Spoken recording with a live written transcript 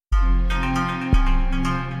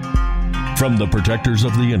From the protectors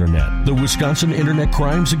of the Internet, the Wisconsin Internet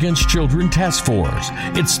Crimes Against Children Task Force,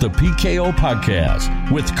 it's the PKO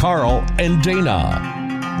Podcast with Carl and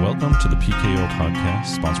Dana. Welcome to the PKO Podcast,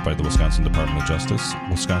 sponsored by the Wisconsin Department of Justice,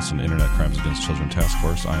 Wisconsin Internet Crimes Against Children Task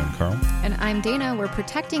Force. I am Carl. And I'm Dana. We're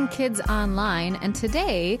protecting kids online. And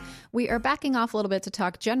today we are backing off a little bit to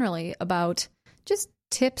talk generally about just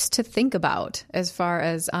tips to think about as far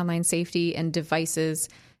as online safety and devices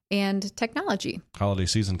and technology. Holiday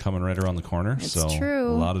season coming right around the corner. It's so true.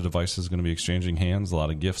 A lot of devices going to be exchanging hands. A lot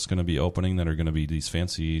of gifts going to be opening that are going to be these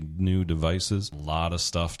fancy new devices. A lot of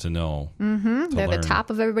stuff to know. They're the top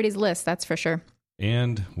of everybody's list, that's for sure.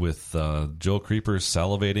 And with Joe Creeper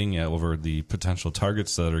salivating over the potential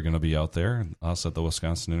targets that are going to be out there, us at the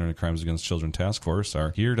Wisconsin Internet Crimes Against Children Task Force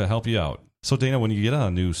are here to help you out. So, Dana, when you get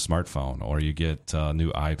a new smartphone or you get a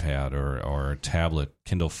new iPad or tablet,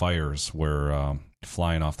 Kindle Fires, where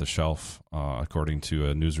flying off the shelf, according to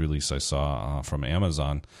a news release I saw from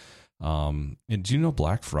Amazon. And do you know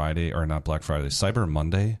Cyber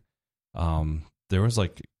Monday? There was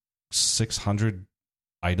like 600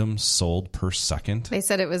 items sold per second. They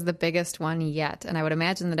said it was the biggest one yet. And I would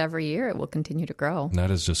imagine that every year it will continue to grow.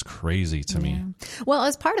 That is just crazy to me. Well,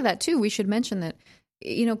 as part of that, too, we should mention that,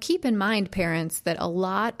 keep in mind, parents, that a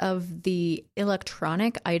lot of the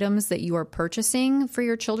electronic items that you are purchasing for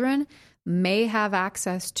your children may have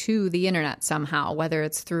access to the internet somehow, whether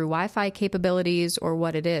it's through Wi-Fi capabilities or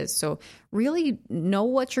what it is. So really know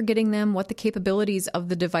what you're getting them, what the capabilities of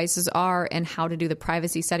the devices are, and how to do the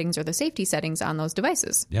privacy settings or the safety settings on those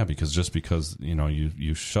devices. Yeah, because just because,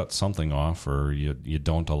 you shut something off or you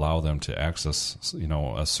don't allow them to access,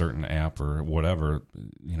 a certain app or whatever,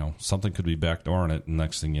 something could be backdooring it, and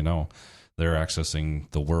next thing you know, they're accessing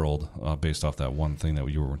the world based off that one thing that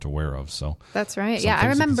you weren't aware of. So that's right. Yeah, I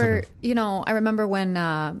remember. I remember when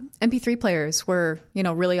MP3 players were,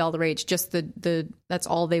 really all the rage. Just that's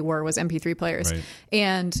all they were was MP3 players, right.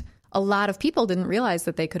 And a lot of people didn't realize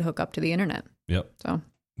that they could hook up to the internet. Yep. So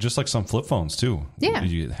just like some flip phones too. Yeah.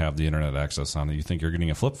 You have the internet access on it. You think you're getting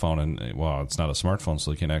a flip phone, and well, it's not a smartphone, so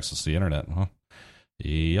you can't access the internet. Huh?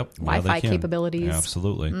 Yep. Wi-Fi capabilities.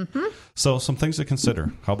 Absolutely. Mm-hmm. So some things to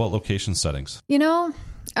consider. How about location settings?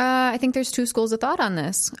 I think there's two schools of thought on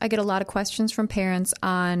this. I get a lot of questions from parents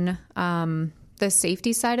on the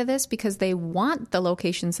safety side of this because they want the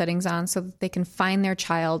location settings on so that they can find their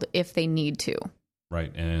child if they need to.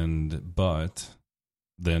 Right. But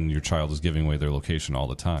then your child is giving away their location all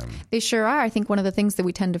the time. They sure are. I think one of the things that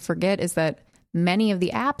we tend to forget is that many of the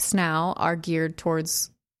apps now are geared towards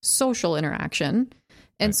social interaction.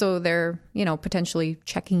 And so they're, potentially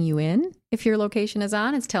checking you in if your location is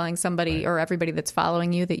on. It's telling somebody or everybody that's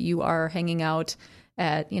following you that you are hanging out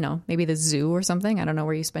at, maybe the zoo or something. I don't know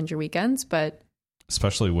where you spend your weekends, but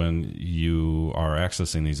especially when you are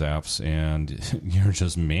accessing these apps and you're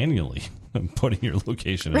just manually putting your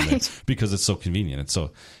location in there because it's so convenient. It's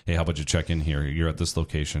so, hey, how about you check in here? You're at this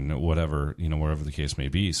location, whatever, wherever the case may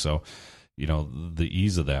be. So, the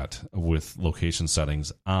ease of that with location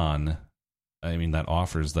settings on, that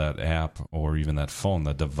offers that app or even that phone,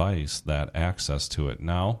 that device, that access to it.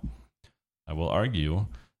 Now, I will argue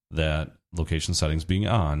that location settings being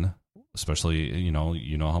on, especially, you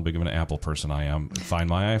know how big of an Apple person I am, Find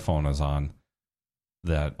My iPhone is on,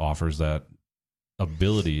 that offers that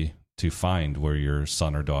ability to find where your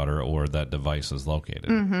son or daughter or that device is located.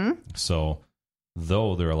 Mm-hmm. So,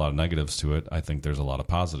 though there are a lot of negatives to it, I think there's a lot of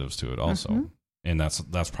positives to it also. Mm-hmm. And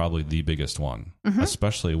that's probably the biggest one,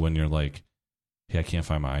 especially when you're like, hey, I can't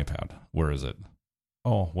find my iPad. Where is it?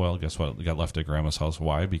 Oh, well, guess what? It got left at Grandma's house.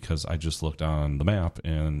 Why? Because I just looked on the map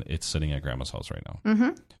and it's sitting at Grandma's house right now. Mm-hmm.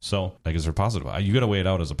 So I guess they're positive. You got to weigh it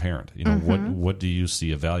out as a parent. What do you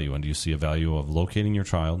see a value in? Do you see a value of locating your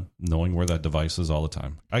child, knowing where that device is all the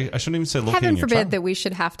time? I shouldn't even say locating Heaven your forbid child. that we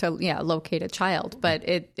should have to, locate a child, but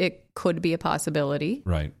it could be a possibility.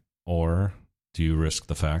 Right. Or do you risk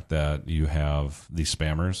the fact that you have these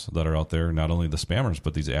spammers that are out there, not only the spammers,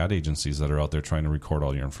 but these ad agencies that are out there trying to record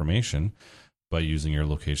all your information by using your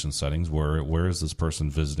location settings? Where is this person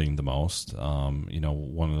visiting the most?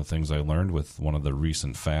 One of the things I learned with one of the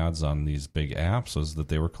recent fads on these big apps was that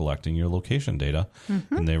they were collecting your location data,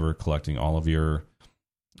 and they were collecting all of your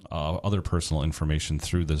other personal information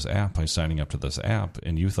through this app by signing up to this app,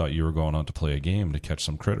 and you thought you were going out to play a game to catch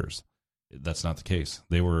some critters. That's not the case.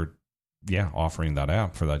 They were offering that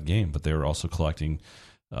app for that game, but they were also collecting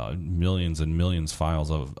millions and millions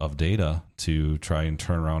files of data to try and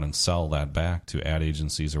turn around and sell that back to ad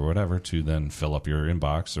agencies or whatever to then fill up your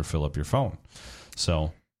inbox or fill up your phone.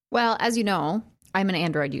 So, well, as you know, I'm an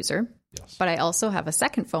Android user, yes, but I also have a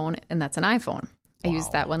second phone, and that's an iPhone. I use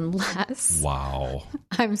that one less. Wow.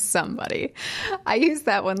 I'm somebody. I use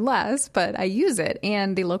that one less, but I use it.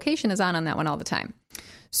 And the location is on that one all the time.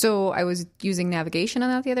 So I was using navigation on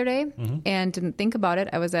that the other day and didn't think about it.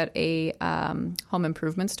 I was at a home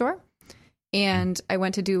improvement store and I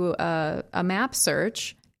went to do a map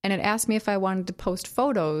search and it asked me if I wanted to post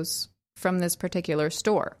photos from this particular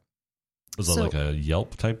store. Was it like a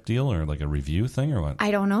Yelp type deal or like a review thing or what?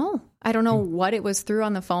 I don't know. I don't know what it was through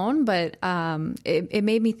on the phone, but it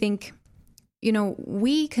made me think,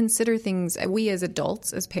 we consider things, we as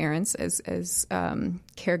adults, as parents, as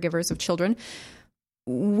caregivers of children,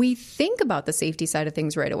 we think about the safety side of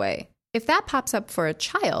things right away. If that pops up for a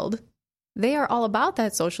child, they are all about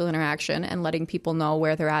that social interaction and letting people know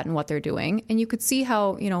where they're at and what they're doing. And you could see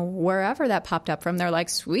how, wherever that popped up from, they're like,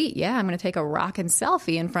 sweet, yeah, I'm going to take a rockin'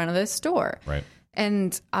 selfie in front of this store. Right.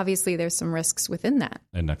 And obviously there's some risks within that.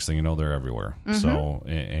 And next thing you know, they're everywhere. So,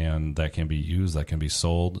 and that can be used, that can be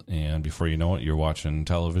sold. And before you know it, you're watching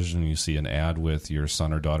television and you see an ad with your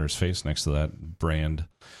son or daughter's face next to that brand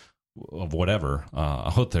of whatever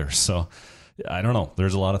out there. So I don't know.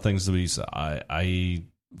 There's a lot of things that I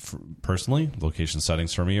personally, location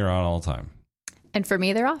settings for me are on all the time. And for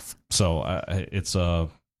me, they're off. So it's a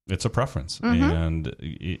preference.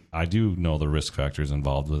 And I do know the risk factors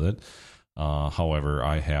involved with it. However,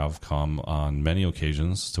 I have come on many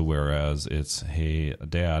occasions to whereas it's, hey,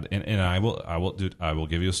 Dad, and I will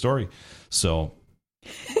give you a story. So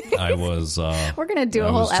I was we're gonna do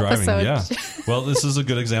a whole episode. Yeah. Well, this is a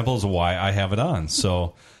good example as to why I have it on.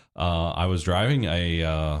 So I was driving.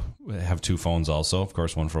 I have two phones also, of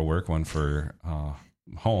course, one for work, one for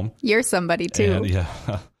home. You're somebody too.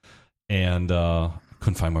 And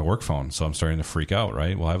couldn't find my work phone, so I'm starting to freak out.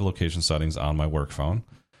 Right. Well, I have location settings on my work phone.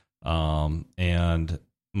 And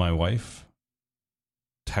my wife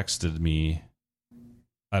texted me.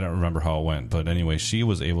 I don't remember how it went, but anyway, she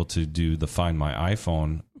was able to do the Find My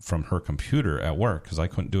iPhone from her computer at work because I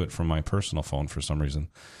couldn't do it from my personal phone for some reason,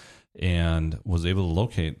 and was able to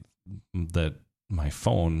locate that my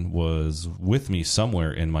phone was with me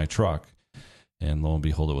somewhere in my truck. And lo and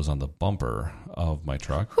behold, it was on the bumper of my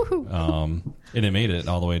truck. And it made it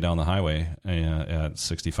all the way down the highway at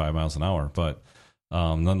 65 miles an hour. But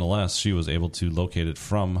nonetheless, she was able to locate it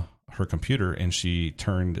from her computer, and she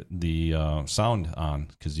turned the sound on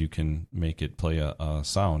because you can make it play a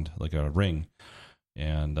sound like a ring.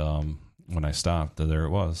 And when I stopped, there it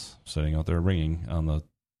was sitting out there ringing on the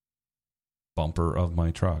bumper of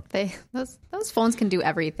my truck. Those phones can do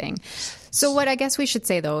everything. So what I guess we should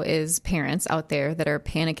say, though, is parents out there that are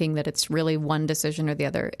panicking that it's really one decision or the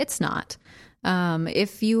other, it's not.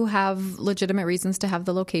 If you have legitimate reasons to have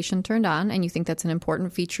the location turned on and you think that's an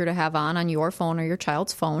important feature to have on your phone or your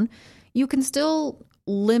child's phone, you can still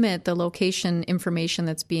limit the location information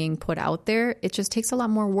that's being put out there. It just takes a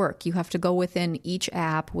lot more work. You have to go within each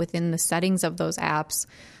app, within the settings of those apps.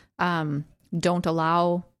 Don't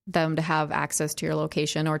allow them to have access to your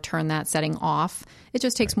location or turn that setting off. It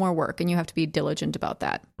just takes more work, and you have to be diligent about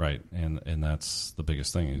that. Right. And that's the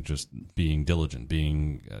biggest thing, just being diligent,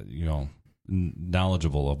 being,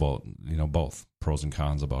 knowledgeable about, both pros and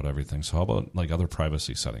cons about everything. So how about like other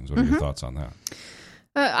privacy settings? What are your thoughts on that?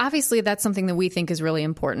 Obviously, that's something that we think is really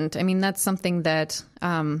important. I mean, that's something that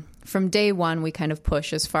from day one, we kind of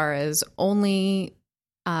push as far as only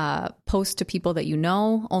post to people that you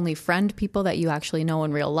know, only friend people that you actually know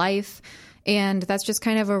in real life. And that's just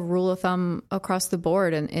kind of a rule of thumb across the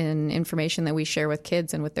board in information that we share with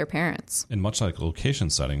kids and with their parents. And much like location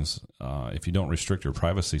settings, if you don't restrict your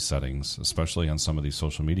privacy settings, especially on some of these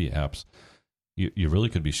social media apps, you really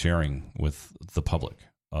could be sharing with the public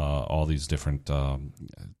all these different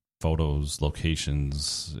photos,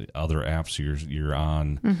 locations, other apps you're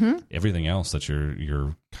on, everything else that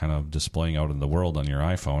you're kind of displaying out in the world on your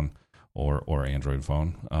iPhone or Android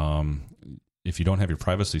phone. If you don't have your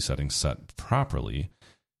privacy settings set properly,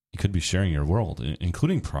 you could be sharing your world,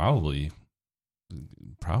 including probably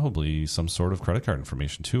some sort of credit card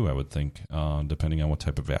information too, I would think, depending on what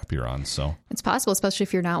type of app you're on. So it's possible, especially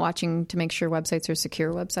if you're not watching to make sure websites are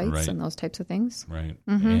secure websites and those types of things. Right.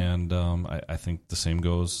 And I think the same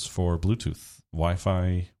goes for Bluetooth,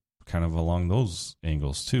 Wi-Fi, kind of along those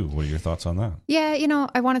angles too. What are your thoughts on that? Yeah,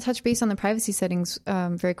 I want to touch base on the privacy settings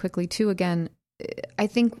very quickly too. Again, I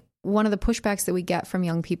think one of the pushbacks that we get from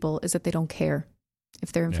young people is that they don't care.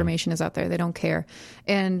 If their information is out there, they don't care.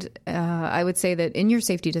 And I would say that in your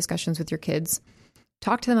safety discussions with your kids,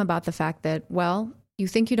 talk to them about the fact that, well, you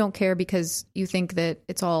think you don't care because you think that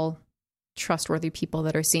it's all trustworthy people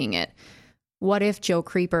that are seeing it. what if Joe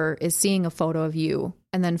Creeper is seeing a photo of you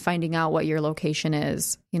and then finding out what your location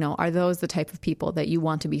is? You know, are those the type of people that you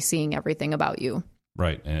want to be seeing everything about you?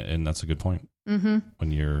 Right. And that's a good point. Mm-hmm.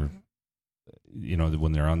 When you're, you know,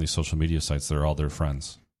 when they're on these social media sites, they're all their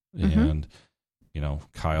friends. Mm-hmm. And, you know,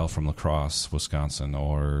 Kyle from La Crosse, Wisconsin,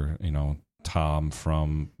 or, you know, Tom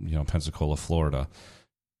from, you know, Pensacola, Florida.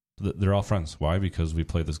 They're all friends. Why? Because we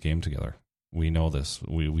play this game together. We know this.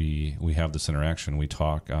 We have this interaction. We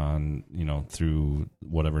talk on, you know, through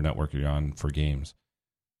whatever network you're on for games.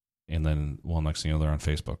 And then, well, next thing you know, they're on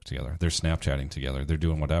Facebook together. They're Snapchatting together. They're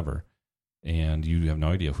doing whatever. And you have no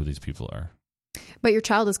idea who these people are. But your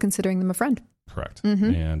child is considering them a friend. Correct.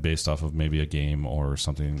 Mm-hmm. And based off of maybe a game or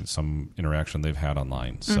something, some interaction they've had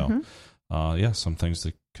online. So, yeah, some things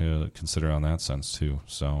to consider on that sense too.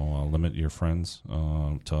 So limit your friends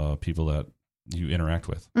to people that you interact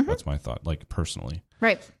with. That's my thought, like personally.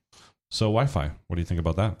 Right. So Wi-Fi, what do you think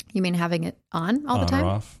about that? You mean having it on all the time? On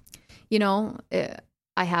or off? You know,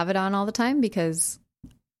 I have it on all the time because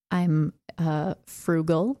I'm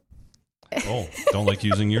frugal. Oh, don't like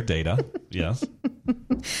using your data. Yes.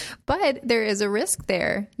 But there is a risk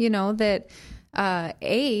there, you know, that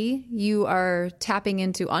you are tapping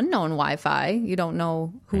into unknown Wi-Fi. You don't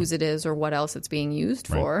know whose it is or what else it's being used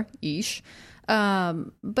for. Eesh.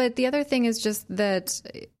 But the other thing is just that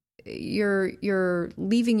you're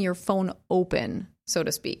leaving your phone open, so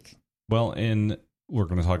to speak. Well, and we're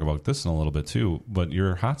going to talk about this in a little bit too, but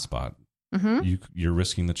your hotspot, you're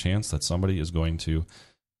risking the chance that somebody is going to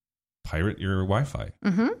pirate your Wi-Fi.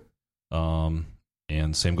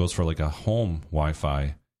 And same goes for like a home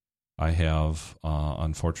Wi-Fi. I have,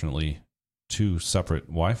 unfortunately, 2 separate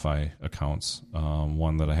Wi-Fi accounts,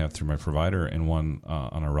 one that I have through my provider and one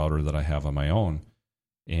on a router that I have on my own.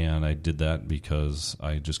 And I did that because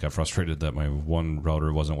I just got frustrated that my one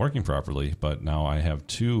router wasn't working properly. But now I have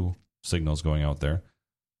 2 signals going out there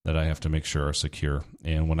that I have to make sure are secure.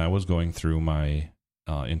 And when I was going through my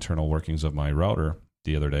internal workings of my router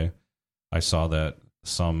the other day, I saw that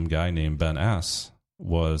some guy named Ben S.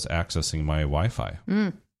 was accessing my Wi-Fi.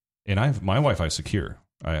 And my Wi-Fi is secure.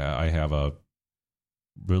 I have a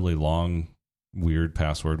really long, weird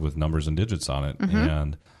password with numbers and digits on it.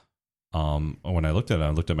 And when I looked at it, I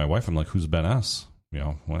looked at my wife. I'm like, who's Ben S.? You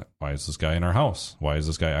know, why is this guy in our house? Why is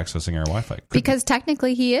this guy accessing our Wi-Fi? Because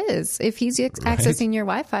technically he is. If he's accessing your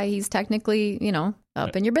Wi-Fi, he's technically, you know,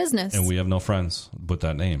 up in your business. And we have no friends with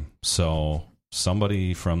that name. So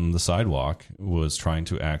somebody from the sidewalk was trying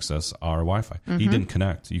to access our Wi-Fi. He didn't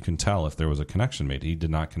connect. You can tell if there was a connection made. He did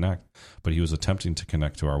not connect, but he was attempting to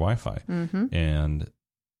connect to our Wi-Fi. And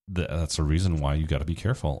that's a reason why you got to be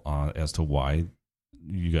careful as to why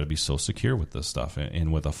you got to be so secure with this stuff.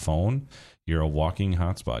 And with a phone, you're a walking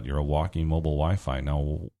hotspot. You're a walking mobile Wi-Fi.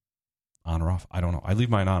 Now, on or off, I don't know. I leave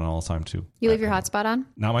mine on all the time too. You leave your hotspot on?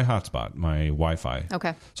 Not my hotspot, my Wi-Fi.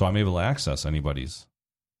 Okay. So I'm able to access anybody's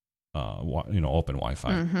open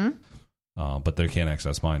Wi-Fi. But they can't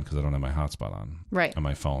access mine because I don't have my hotspot on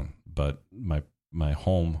my phone. But my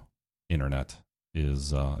home internet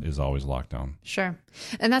is always locked down. Sure.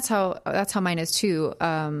 And that's how mine is too.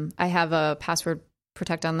 I have a password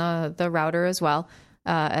protect on the router as well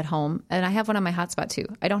at home, and I have one on my hotspot too.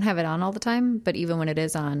 I don't have it on all the time, but even when it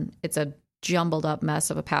is on, it's a jumbled up mess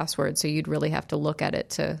of a password, so you'd really have to look at it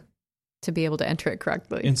to be able to enter it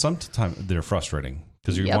correctly. And sometimes they're frustrating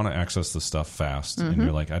because you want to access the stuff fast, and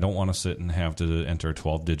you're like, I don't want to sit and have to enter a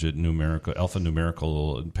 12-digit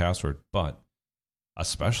alphanumerical password. But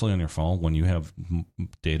especially on your phone, when you have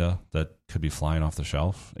data that could be flying off the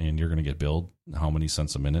shelf, and you're going to get billed how many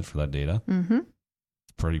cents a minute for that data,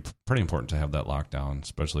 it's pretty important to have that locked down,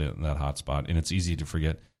 especially at that hotspot. And it's easy to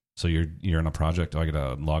forget. So you're in a project. I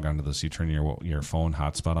got to log onto this. You turn your phone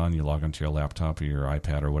hotspot on. You log onto your laptop or your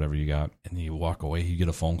iPad or whatever you got, and you walk away. You get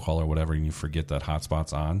a phone call or whatever, and you forget that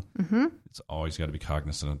hotspot's on. It's always got to be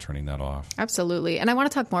cognizant of turning that off. Absolutely. And I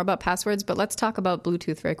want to talk more about passwords, but let's talk about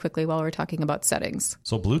Bluetooth very quickly while we're talking about settings.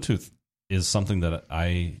 So Bluetooth is something that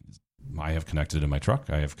I have connected in my truck.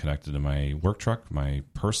 I have connected in my work truck, my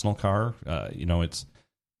personal car.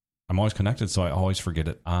 I'm always connected, so I always forget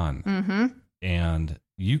it on. And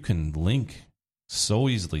you can link so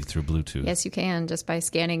easily through Bluetooth. Yes, you can, just by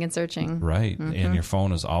scanning and searching. Right. And your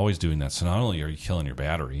phone is always doing that. So not only are you killing your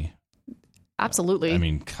battery. Absolutely. I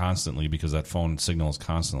mean, constantly, because that phone signal is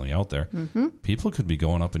constantly out there. People could be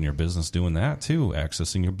going up in your business doing that too,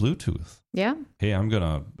 accessing your Bluetooth. Yeah. Hey, I'm going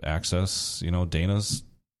to access, Dana's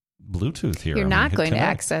Bluetooth here. You're not going to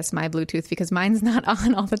access my Bluetooth because mine's not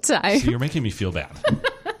on all the time. So you're making me feel bad.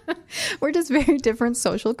 We're just very different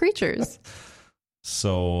social creatures.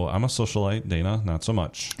 So I'm a socialite, Dana, not so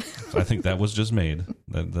much. I think that was just made.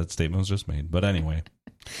 That statement was just made. But anyway.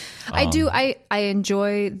 I do. I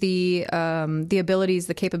enjoy the abilities,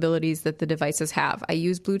 the capabilities that the devices have. I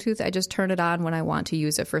use Bluetooth. I just turn it on when I want to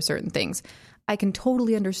use it for certain things. I can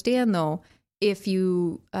totally understand, though, if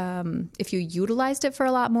you utilized it for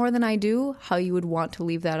a lot more than I do, how you would want to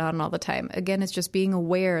leave that on all the time. Again, it's just being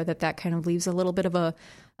aware that kind of leaves a little bit of a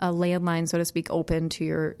landline, so to speak, open to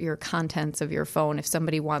your contents of your phone if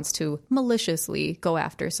somebody wants to maliciously go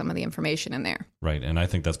after some of the information in there. Right, and I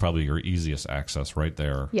think that's probably your easiest access right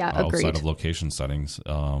there. Yeah, outside agreed. of location settings,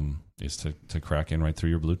 is to crack in right through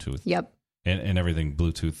your Bluetooth. Yep. And everything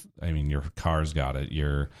Bluetooth. I mean, your car's got it.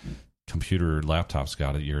 Your computer, laptop's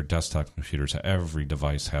got it. Your desktop computers. Every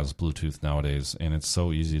device has Bluetooth nowadays, and it's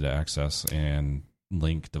so easy to access and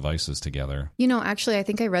link devices together. You know, actually, I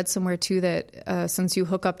think I read somewhere too that since you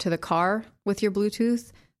hook up to the car with your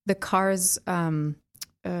Bluetooth, the car's system,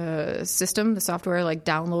 the software, like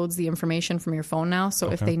downloads the information from your phone now. So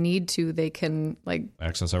if they need to, they can like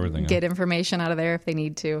access everything, get information out of there if they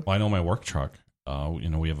need to. Well, I know my work truck.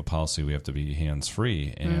 We have a policy we have to be hands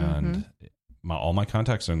free, and all my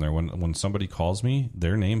contacts are in there. When somebody calls me,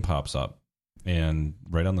 their name pops up and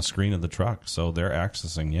right on the screen of the truck. So they're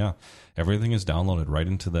accessing, everything is downloaded right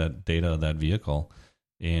into that data of that vehicle,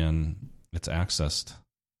 and it's accessed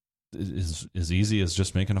as easy as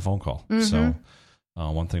just making a phone call. So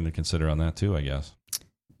one thing to consider on that too, I guess.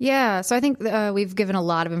 Yeah, so I think we've given a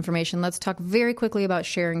lot of information. Let's talk very quickly about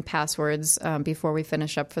sharing passwords before we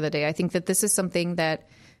finish up for the day. I think that this is something that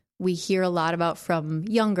we hear a lot about from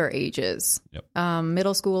younger ages,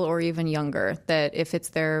 middle school or even younger, that if it's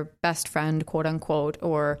their best friend, quote unquote,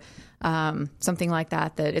 or something like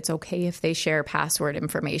that, that it's okay if they share password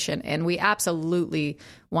information. And we absolutely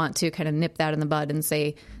want to kind of nip that in the bud and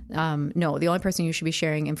say, no, the only person you should be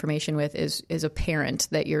sharing information with is a parent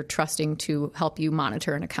that you're trusting to help you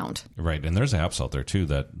monitor an account. Right. And there's apps out there too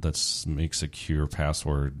that make secure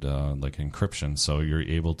password like encryption. So you're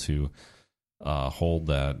able to hold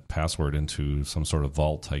that password into some sort of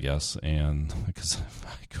vault, I guess, and because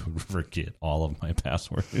I could forget all of my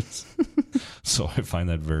passwords. So I find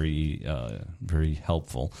that very, very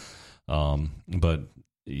helpful. But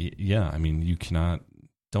yeah, I mean,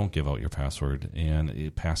 don't give out your password and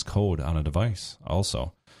passcode on a device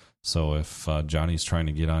also. So if Johnny's trying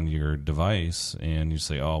to get on your device and you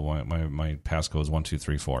say, oh, my passcode is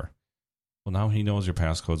 1234. Well, now he knows your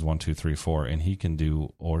passcode is 1234, and he can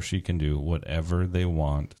do, or she can do, whatever they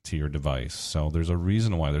want to your device. So there's a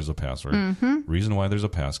reason why there's a password, reason why there's a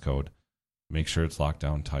passcode. Make sure it's locked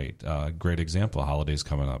down tight. Great example, holidays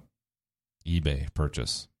coming up. eBay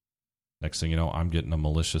purchase. Next thing you know, I'm getting a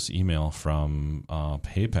malicious email from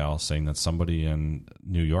PayPal saying that somebody in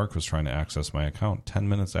New York was trying to access my account 10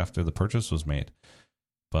 minutes after the purchase was made.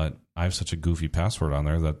 But I have such a goofy password on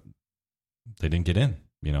there that they didn't get in.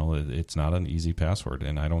 You know, it's not an easy password,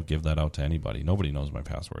 and I don't give that out to anybody. Nobody knows my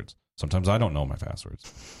passwords. Sometimes I don't know my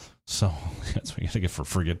passwords. So that's what you got to get for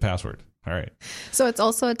forget password. All right. So it's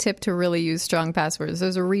also a tip to really use strong passwords.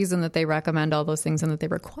 There's a reason that they recommend all those things and that they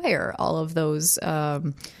require all of those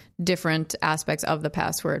different aspects of the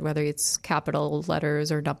password, whether it's capital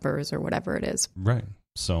letters or numbers or whatever it is. Right.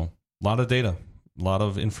 So a lot of data, a lot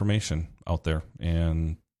of information out there,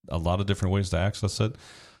 and a lot of different ways to access it.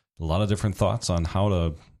 A lot of different thoughts on how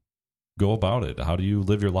to go about it. How do you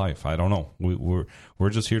live your life? I don't know.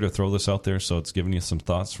 We're just here to throw this out there, so it's giving you some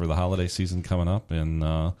thoughts for the holiday season coming up,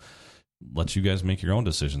 and let you guys make your own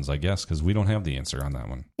decisions, I guess, because we don't have the answer on that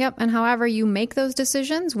one. Yep, and however you make those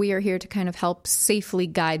decisions, we are here to kind of help safely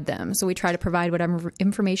guide them. So we try to provide whatever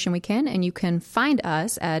information we can, and you can find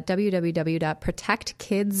us at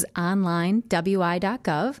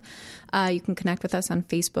www.protectkidsonline.wi.gov. You can connect with us on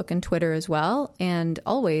Facebook and Twitter as well, and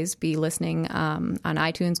always be listening on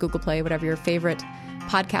iTunes, Google Play, whatever your favorite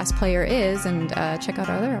podcast player is, and check out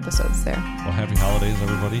our other episodes there. Well, happy holidays,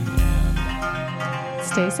 everybody, and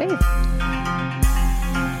stay safe.